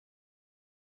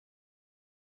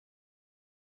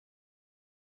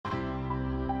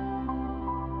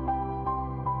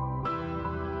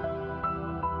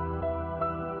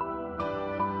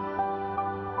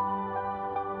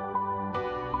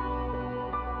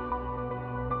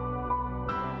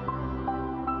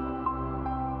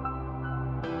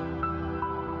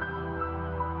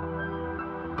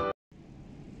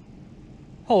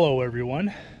Hello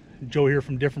everyone, Joe here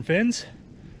from Different Fins.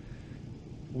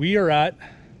 We are at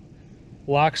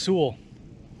Lac Seul.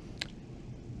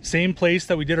 Same place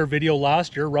that we did our video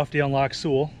last year, rough day on Lac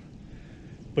Seul.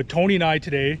 But Tony and I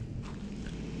today,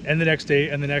 and the next day,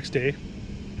 and the next day,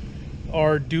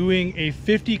 are doing a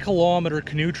 50-kilometer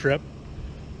canoe trip,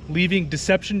 leaving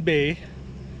Deception Bay,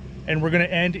 and we're gonna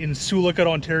end in Sioux Lookout,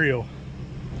 Ontario.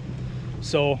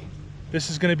 So this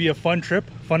is gonna be a fun trip,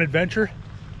 fun adventure.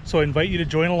 So I invite you to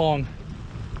join along.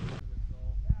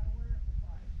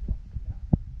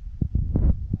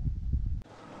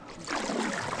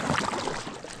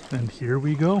 And here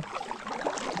we go.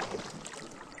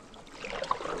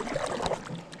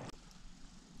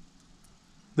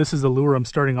 This is the lure I'm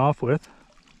starting off with.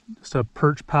 Just a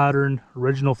perch pattern,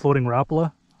 original floating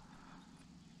Rapala.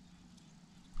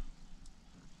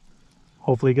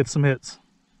 Hopefully it gets some hits.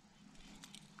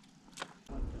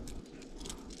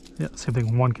 Yeah, same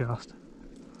thing, one cast.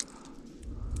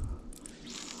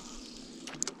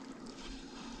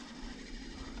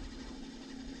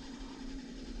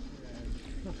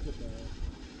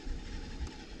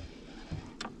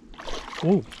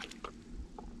 Whoa.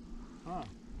 Huh.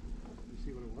 You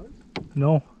see what it was?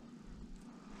 No.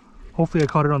 Hopefully I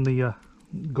caught it on the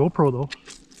GoPro though.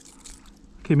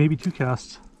 Okay, maybe two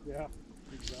casts. Yeah,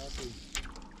 exactly.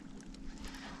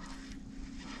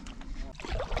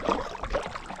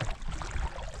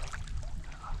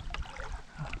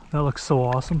 That looks so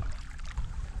awesome.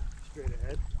 Straight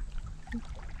ahead.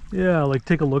 Yeah, like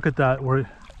take a look at that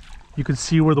where you can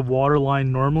see where the water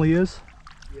line normally is.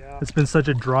 Yeah. It's been such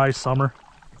a dry summer.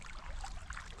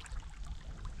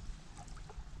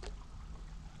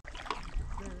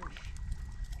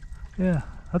 Yeah,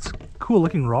 that's cool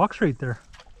looking rocks right there.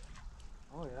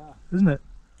 Oh yeah. Isn't it?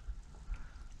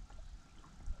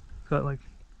 It's got like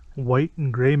white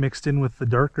and gray mixed in with the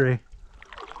dark gray.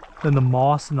 Then the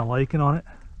moss and the lichen on it.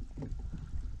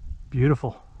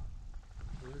 Beautiful.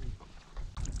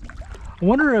 I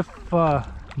wonder if,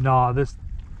 nah, this,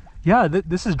 yeah,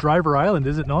 this is Driver Island,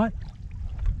 is it not?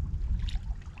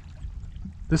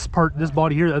 This part, this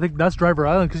body here, I think that's Driver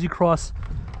Island because you cross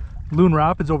Loon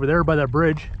Rapids over there by that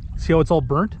bridge. See how it's all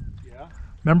burnt? Yeah.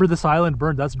 Remember this island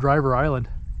burnt? That's Driver Island.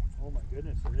 Oh my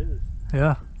goodness, it is.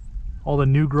 Yeah. All the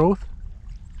new growth.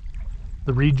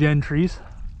 The regen trees.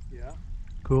 Yeah.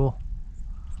 Cool.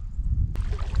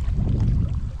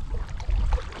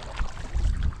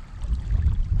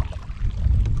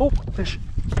 Oh, fish.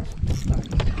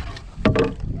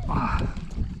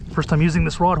 First time using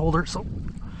this rod holder, so.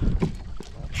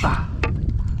 There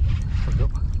we go.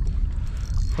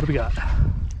 What do we got?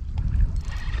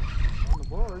 On the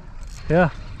board. Yeah.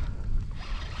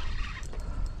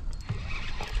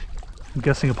 I'm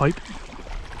guessing a pipe.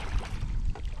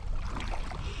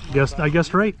 I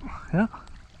guessed right. Yeah.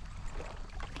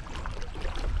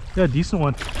 Yeah, decent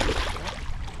one.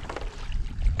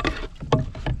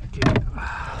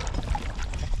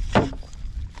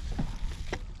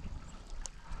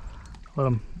 Let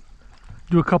them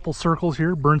do a couple circles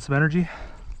here, burn some energy.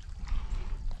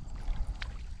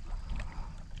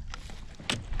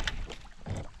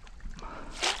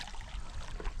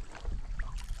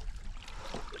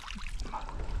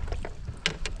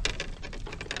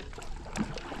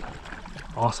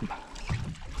 Awesome.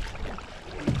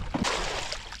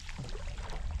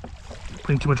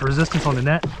 Putting too much resistance on the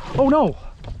net. Oh no!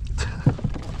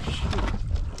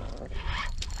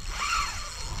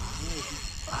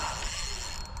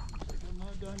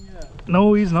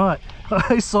 No, he's not.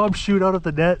 I saw him shoot out of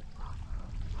the net.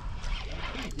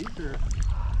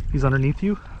 He's underneath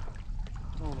you?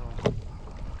 Oh no.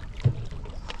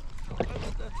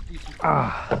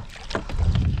 Ah.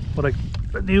 What I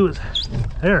do is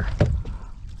there.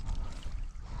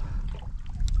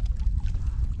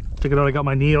 Check it out, I got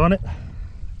my knee on it.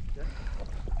 Okay.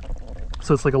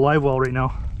 So it's like a live well right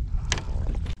now.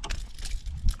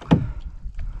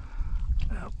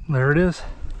 Yep, there it is.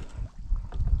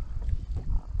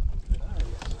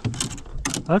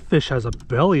 That fish has a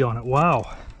belly on it,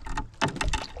 wow.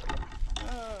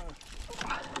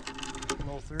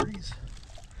 Low 30s.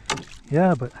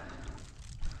 Yeah, but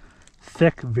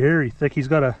thick, very thick.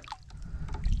 He's a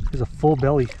full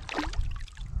belly.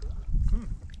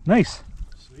 Nice.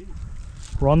 Sweet.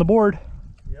 We're on the board.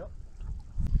 Yep.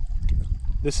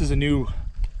 This is a new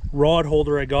rod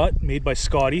holder I got, made by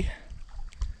Scotty.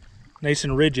 Nice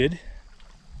and rigid.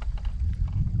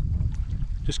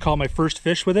 Just caught my first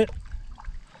fish with it,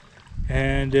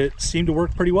 and it seemed to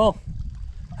work pretty well.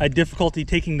 I had difficulty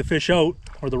taking the fish out,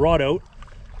 or the rod out,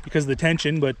 because of the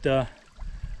tension, but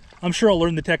I'm sure I'll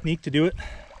learn the technique to do it.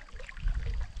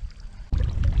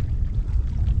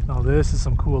 Now this is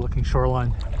some cool looking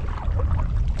shoreline.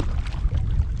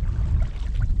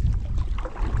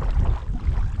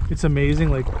 It's amazing,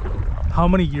 like how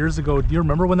many years ago, do you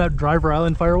remember when that Driver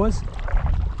Island fire was?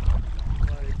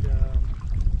 Like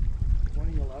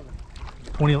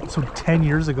 2011. So 10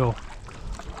 years ago.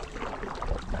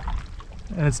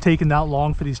 And it's taken that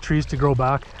long for these trees to grow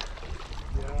back.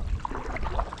 Yeah.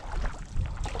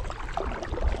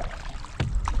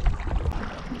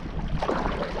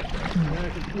 Yeah, I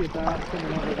can see a bass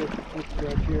coming out of this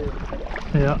stretch here.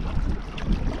 Yeah.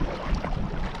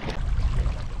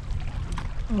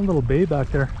 A little bay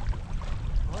back there.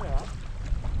 Oh yeah.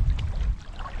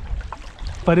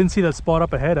 If I didn't see that spot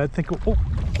up ahead, I'd think, oh,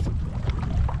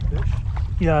 Fish?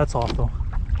 yeah, that's off though.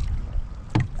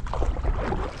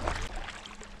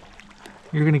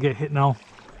 You're gonna get hit now.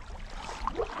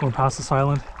 Going past this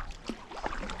island.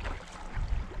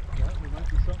 Yeah, there might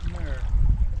be something there.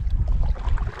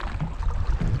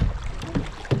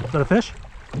 Is that a fish?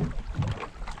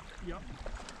 Yep.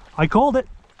 I called it.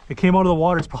 It came out of the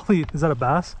water. It's probably, is that a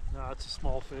bass? No, it's a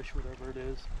small fish, whatever it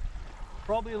is.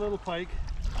 Probably a little pike.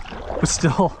 But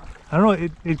still, I don't know,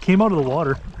 it came out of the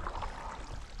water.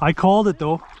 I called it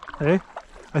though. Hey,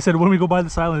 I said when we go by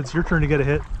this island, it's your turn to get a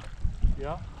hit.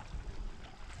 Yeah.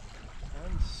 I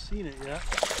haven't seen it yet.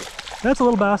 That's a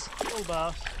little bass. Little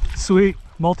bass Sweet,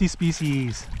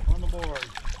 multi-species. on the board.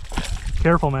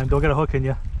 Careful, man, don't get a hook in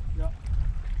you. Yeah.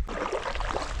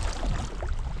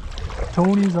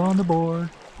 Tony's on the board.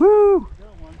 Woo!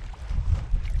 Got one.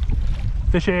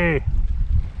 Fishy.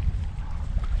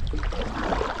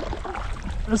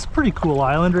 That's a pretty cool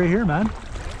island right here, man.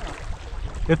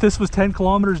 If this was 10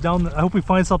 kilometers down, I hope we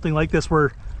find something like this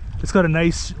where it's got a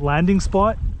nice landing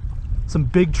spot, some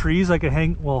big trees I could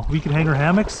hang, well, we could hang our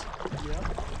hammocks. Yeah.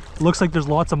 Looks like there's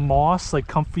lots of moss, like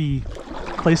comfy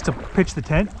place to pitch the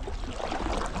tent.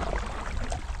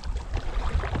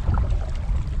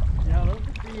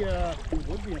 Yeah, it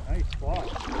would be a nice spot.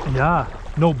 Yeah,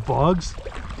 no bugs,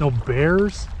 no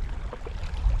bears.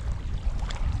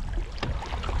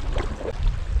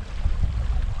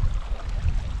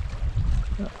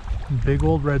 Big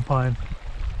old red pine.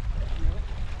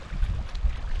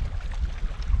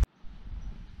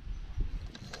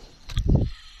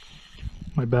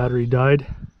 My battery died.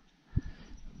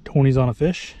 Tony's on a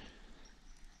fish.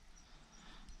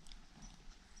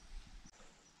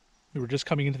 We were just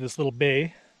coming into this little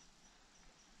bay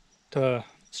to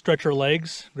stretch our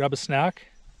legs, grab a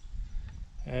snack,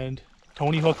 and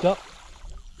Tony hooked up.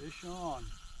 Fish on.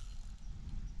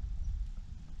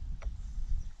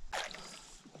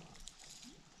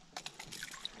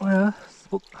 Oh yeah,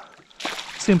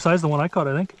 same size as the one I caught,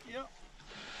 I think. Yep.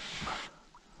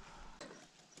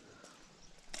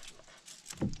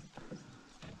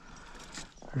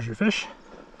 There's your fish.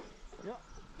 Yep.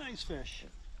 Nice fish.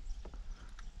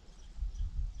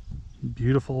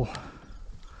 Beautiful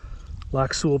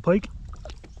Lac Seul pike.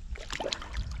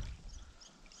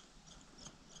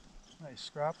 Nice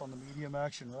scrap on the medium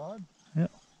action rod. Yeah.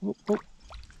 Whoop, whoop.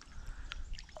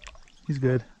 He's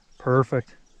good.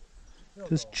 Perfect.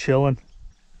 Just chilling.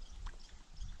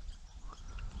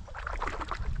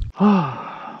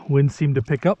 Wind seemed to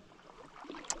pick up.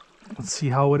 Let's see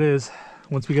how it is.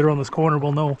 Once we get around this corner,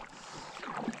 we'll know.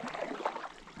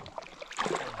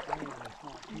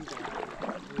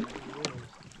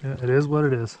 Yeah, it is what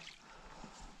it is.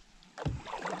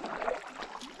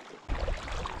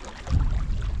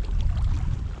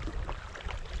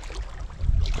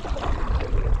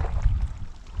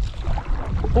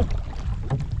 Oh!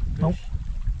 Nope.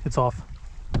 It's off.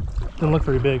 Didn't look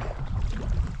very big.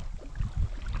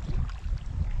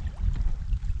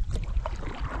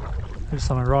 There's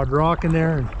some rod rock in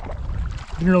there, and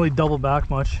didn't really double back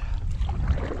much.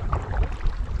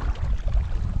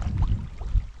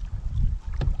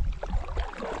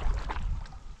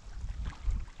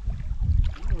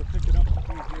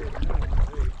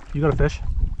 You got a fish?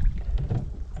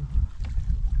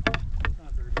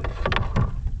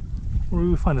 Where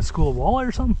do we find a school of walleye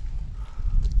or something?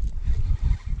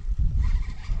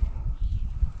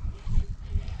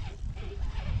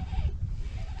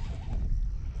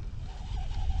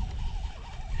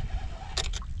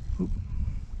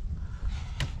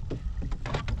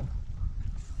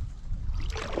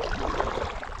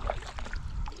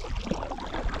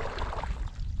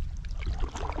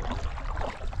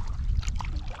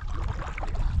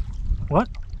 What?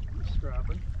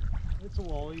 Scrapping. It's a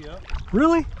walleye, yeah.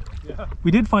 Really? Yeah.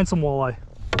 We did find some walleye.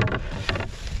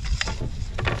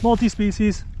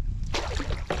 Multi-species.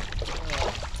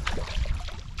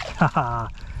 Haha.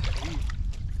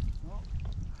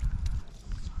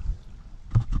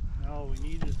 No, we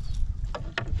need is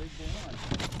the big one.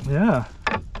 Yeah.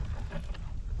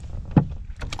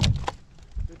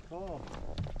 Good call.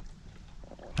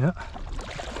 Yeah.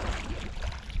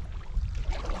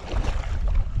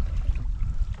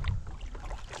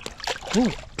 Ooh.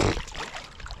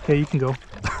 Okay, you can go.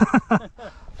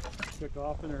 Took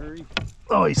off in a hurry.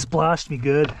 Oh, he splashed me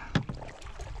good.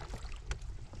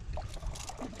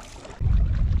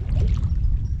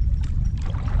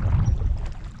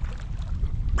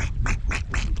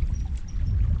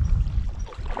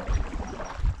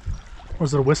 Or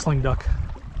is it a whistling duck?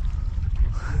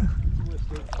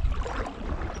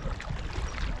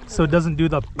 So it doesn't do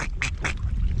the...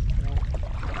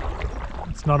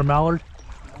 It's not a mallard?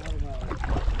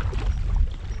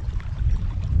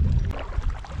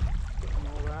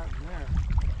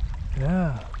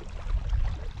 Yeah.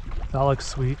 That looks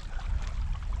sweet.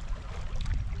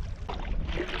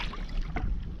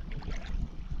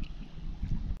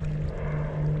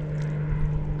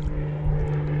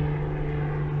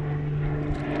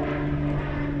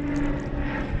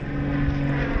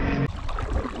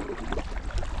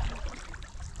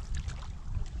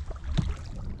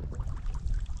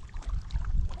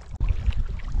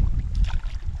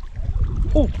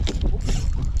 Oh!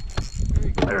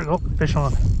 There we go. Fish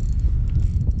on.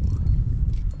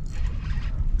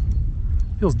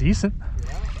 Feels decent.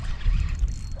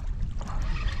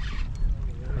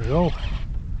 There we go.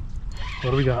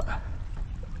 What do we got?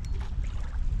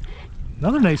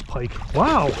 Another nice pike.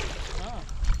 Wow. Ah,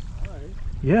 all right.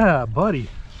 Yeah, buddy.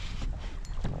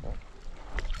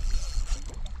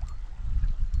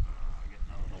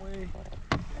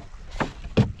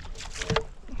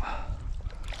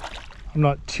 I'm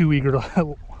not too eager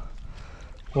to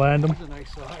land them. That's a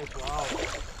nice size. Wow.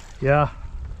 Yeah.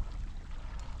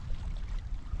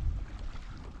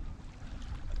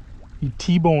 He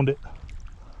T-boned it.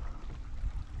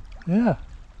 Yeah.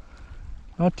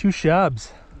 Not too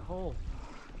shabs. Oh.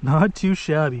 Not too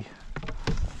shabby.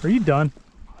 Are you done?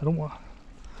 I don't want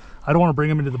to bring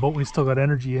him into the boat when he's still got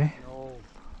energy, eh? No.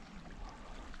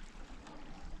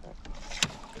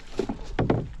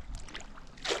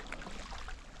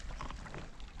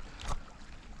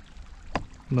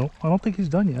 No, I don't think he's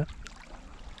done yet.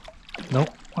 No,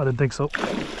 I didn't think so.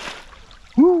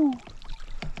 Woo!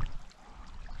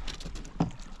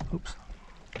 Oops.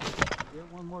 Get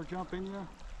one more jump in you.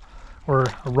 Or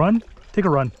a run? Take a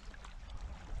run.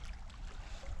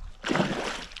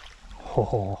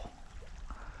 Oh,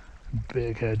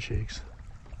 big head shakes.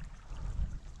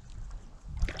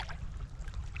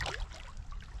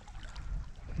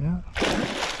 Yeah,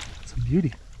 it's a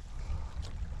beauty.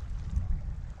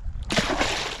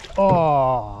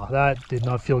 Oh, that did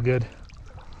not feel good.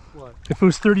 What? If it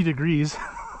was 30 degrees,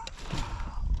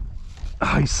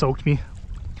 oh, he soaked me.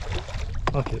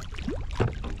 Okay.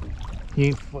 He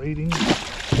ain't fighting.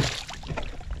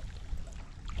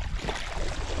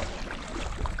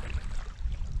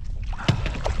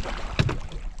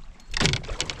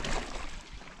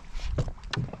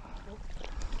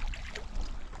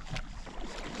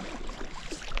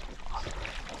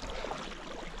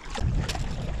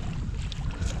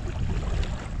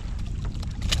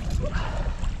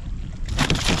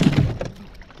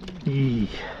 Eee.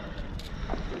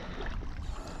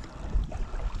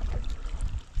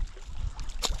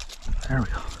 There we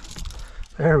go.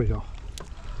 There we go.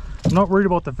 I'm not worried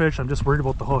about the fish, I'm just worried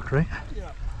about the hook, right?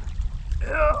 Yeah.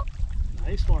 Yeah.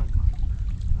 Nice one.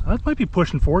 That might be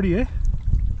pushing 40, eh?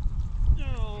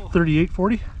 Oh, 38,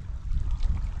 40?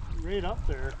 right up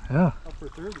there. Yeah. Upper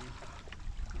 30.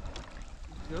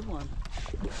 Good one.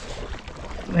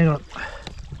 Hang on.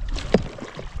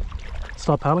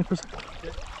 Stop paddling for a second.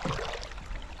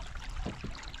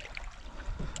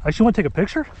 I actually want to take a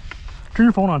picture. Turn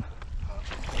your phone on.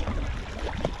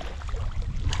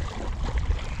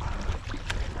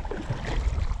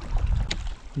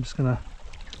 I'm just gonna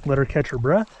let her catch her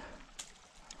breath.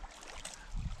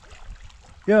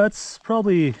 Yeah, it's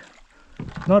probably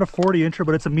not a 40 incher,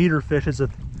 but it's a meter fish. It's a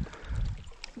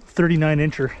 39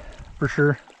 incher for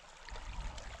sure.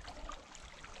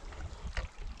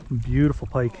 Beautiful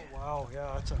pike. Oh, wow,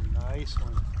 yeah, that's a nice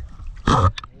one. Wow.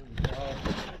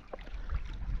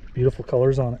 Beautiful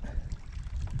colors on it.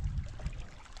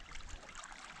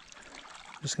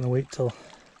 I'm just gonna wait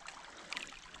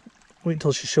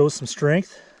until she shows some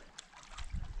strength.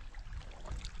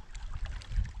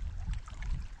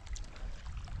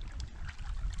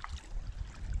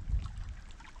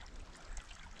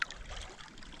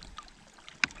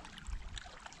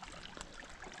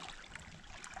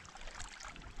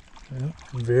 Yeah,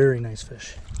 very nice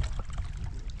fish.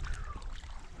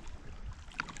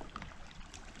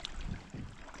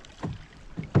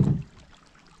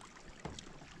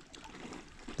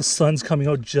 The sun's coming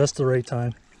out just the right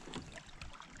time.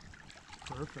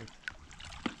 Perfect.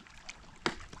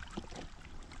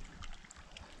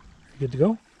 Good to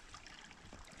go?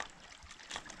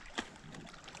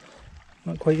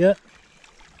 Not quite yet.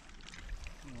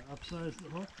 Upsize the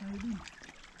hook maybe.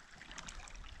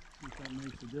 See if that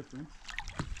makes a difference.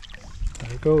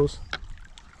 There it goes.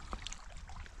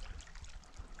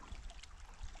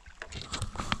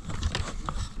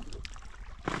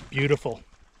 Beautiful.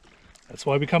 That's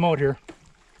why we come out here.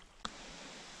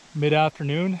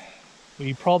 Mid-afternoon.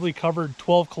 We probably covered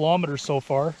 12 kilometers so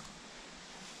far.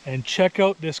 And check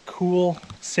out this cool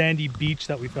sandy beach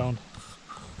that we found.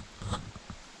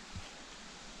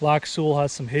 Lac Seul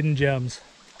has some hidden gems.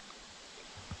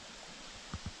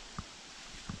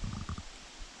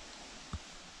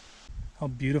 How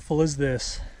beautiful is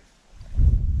this?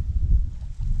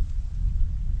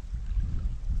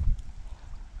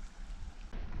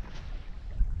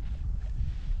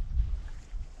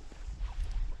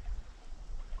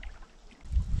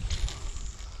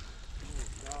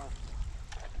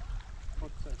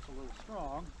 Looks like it's a little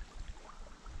strong.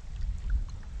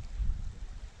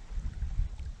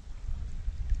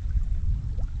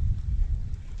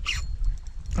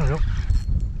 There we go.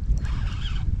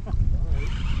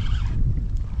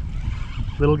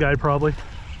 Little guy probably.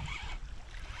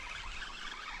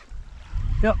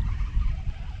 Yep.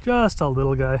 Just a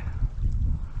little guy.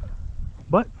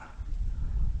 But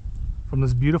from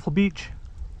this beautiful beach.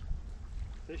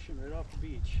 Fishing right off the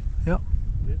beach. Yep.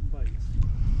 Getting bites.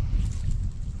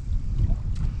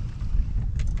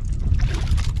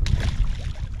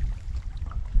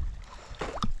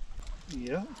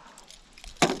 Yeah.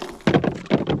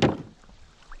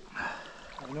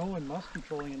 I know when musky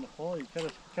trolling in the fall, you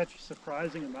catch a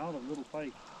surprising amount of little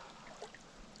pike.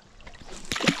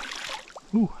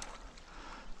 Ooh.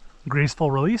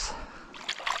 Graceful release.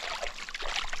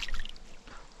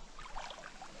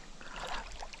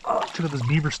 Oh, check out this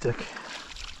beaver stick.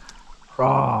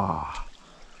 Raw.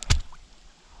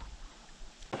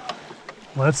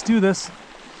 Let's do this.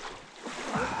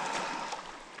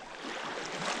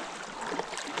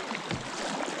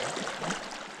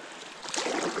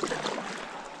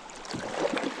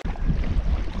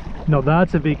 Now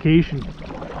that's a vacation.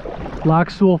 Lac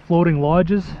Seul floating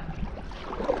lodges,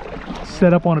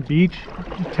 set up on a beach,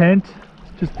 tent,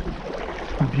 just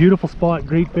a beautiful spot,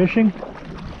 great fishing,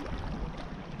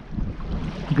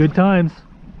 good times.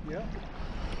 Yeah.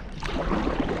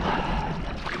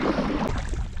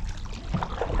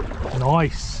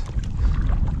 Nice.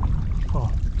 Oh,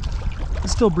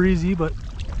 it's still breezy, but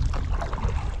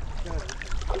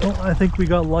oh, I think we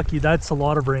got lucky. That's a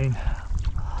lot of rain.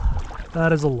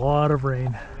 That is a lot of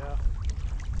rain. Yeah.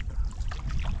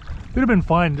 Could have been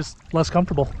fine, just less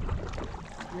comfortable.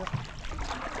 Yeah.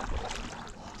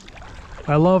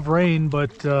 I love rain,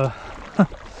 but when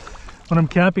I'm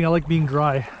camping, I like being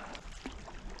dry.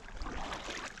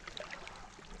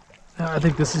 I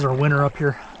think this is our winner up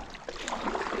here.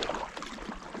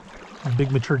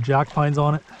 Big mature jack pines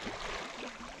on it.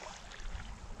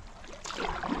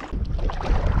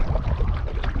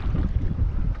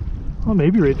 Oh,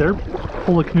 maybe right there.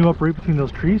 Pull the canoe up right between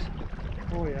those trees.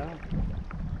 Oh yeah.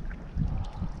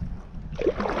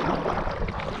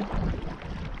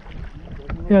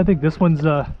 Yeah, I think this one's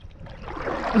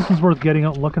worth getting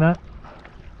out and looking at.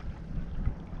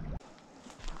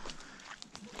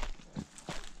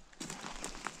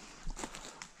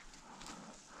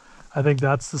 I think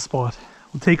that's the spot.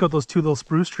 We'll take out those two little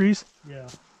spruce trees. Yeah.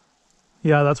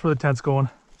 Yeah, that's where the tent's going.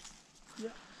 Yeah.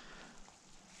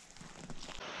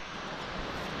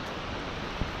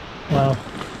 Wow.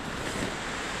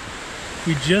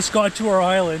 We just got to our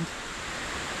island,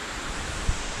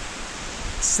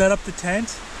 set up the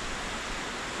tent,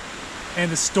 and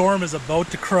the storm is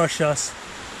about to crush us.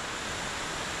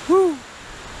 Woo!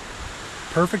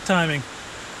 Perfect timing.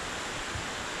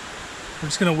 We're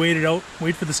just gonna wait it out,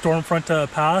 wait for the storm front to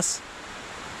pass,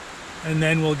 and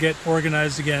then we'll get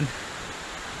organized again.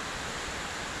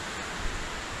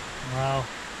 Wow.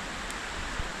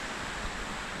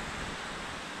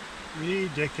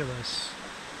 Ridiculous.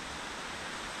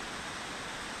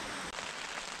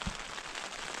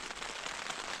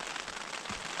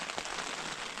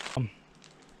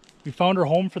 We found our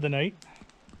home for the night.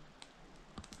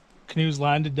 Canoes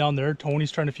landed down there.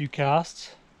 Tony's trying a few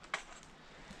casts.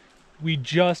 We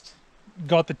just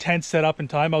got the tent set up in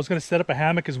time. I was going to set up a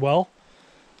hammock as well,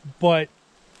 but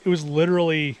it was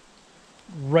literally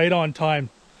right on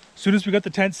time. As soon as we got the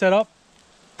tent set up,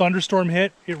 thunderstorm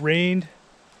hit, it rained,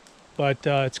 but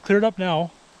it's cleared up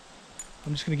now.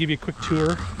 I'm just going to give you a quick tour.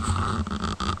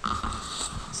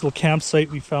 This little campsite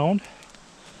we found.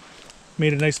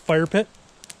 Made a nice fire pit.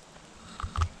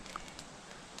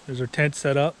 There's our tent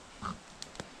set up.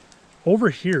 Over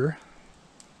here,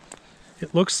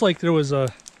 it looks like there was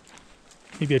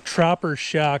maybe a trapper's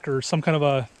shack or some kind of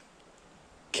a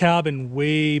cabin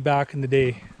way back in the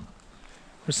day.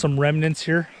 There's some remnants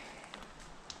here.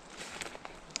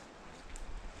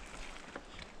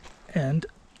 And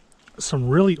some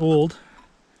really old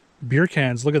beer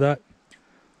cans. Look at that.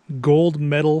 Gold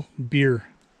medal beer.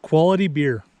 Quality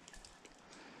beer.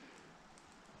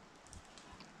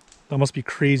 That must be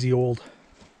crazy old.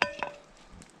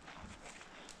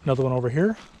 Another one over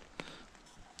here.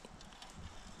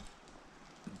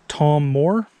 Tom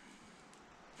Moore.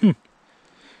 I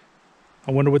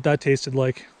wonder what that tasted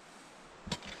like.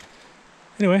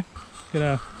 Anyway,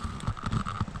 gonna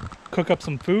cook up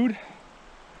some food.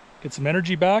 Get some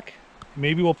energy back.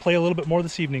 Maybe we'll play a little bit more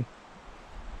this evening.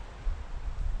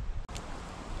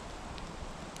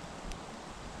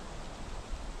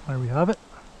 There we have it.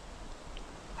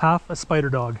 Half a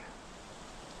spider dog.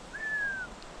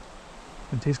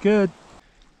 It tastes good.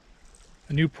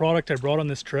 A new product I brought on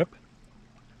this trip.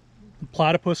 The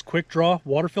Platypus Quick Draw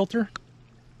water filter.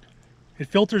 It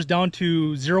filters down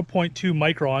to 0.2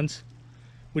 microns,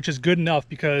 which is good enough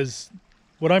because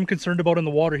what I'm concerned about in the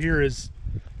water here is,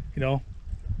 you know,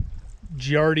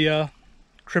 Giardia,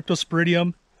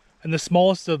 Cryptosporidium, and the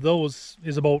smallest of those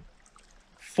is about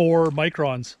 4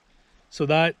 microns. So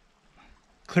that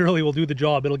clearly will do the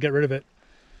job. It'll get rid of it.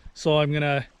 So I'm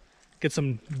gonna get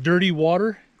some dirty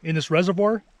water in this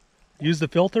reservoir, use the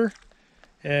filter,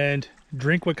 and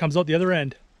drink what comes out the other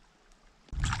end.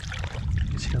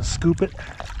 Just gotta scoop it.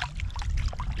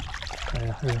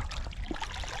 Yeah.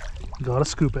 Gotta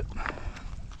scoop it.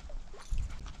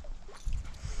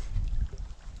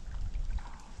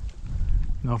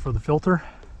 Now for the filter.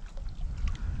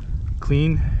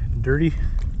 Clean, dirty.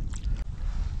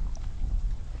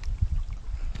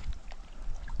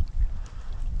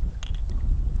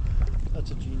 That's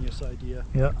a genius idea.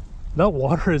 Yeah, that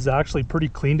water is actually pretty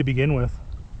clean to begin with.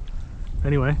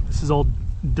 Anyway, this is all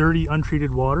dirty,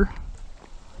 untreated water.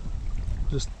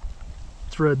 Just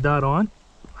thread that on.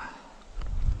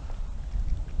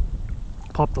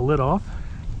 Pop the lid off.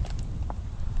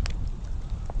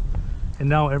 And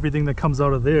now everything that comes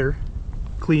out of there,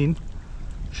 clean,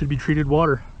 should be treated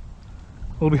water.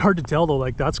 It'll be hard to tell though,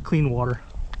 like that's clean water.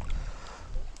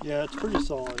 Yeah, it's pretty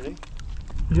solid, eh?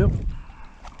 Yep.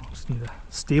 Just need a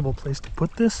stable place to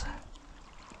put this.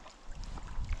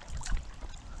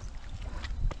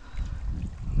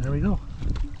 And there we go.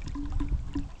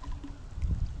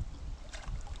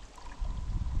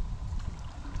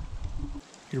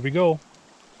 Here we go.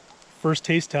 First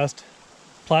taste test.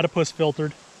 Platypus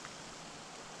filtered.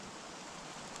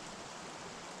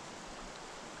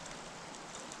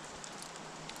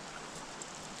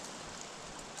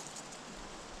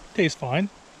 Tastes fine.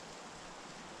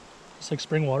 Just like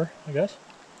spring water, I guess.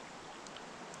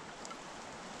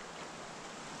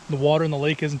 The water in the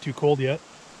lake isn't too cold yet,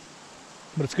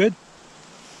 but it's good.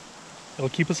 It'll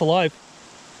keep us alive.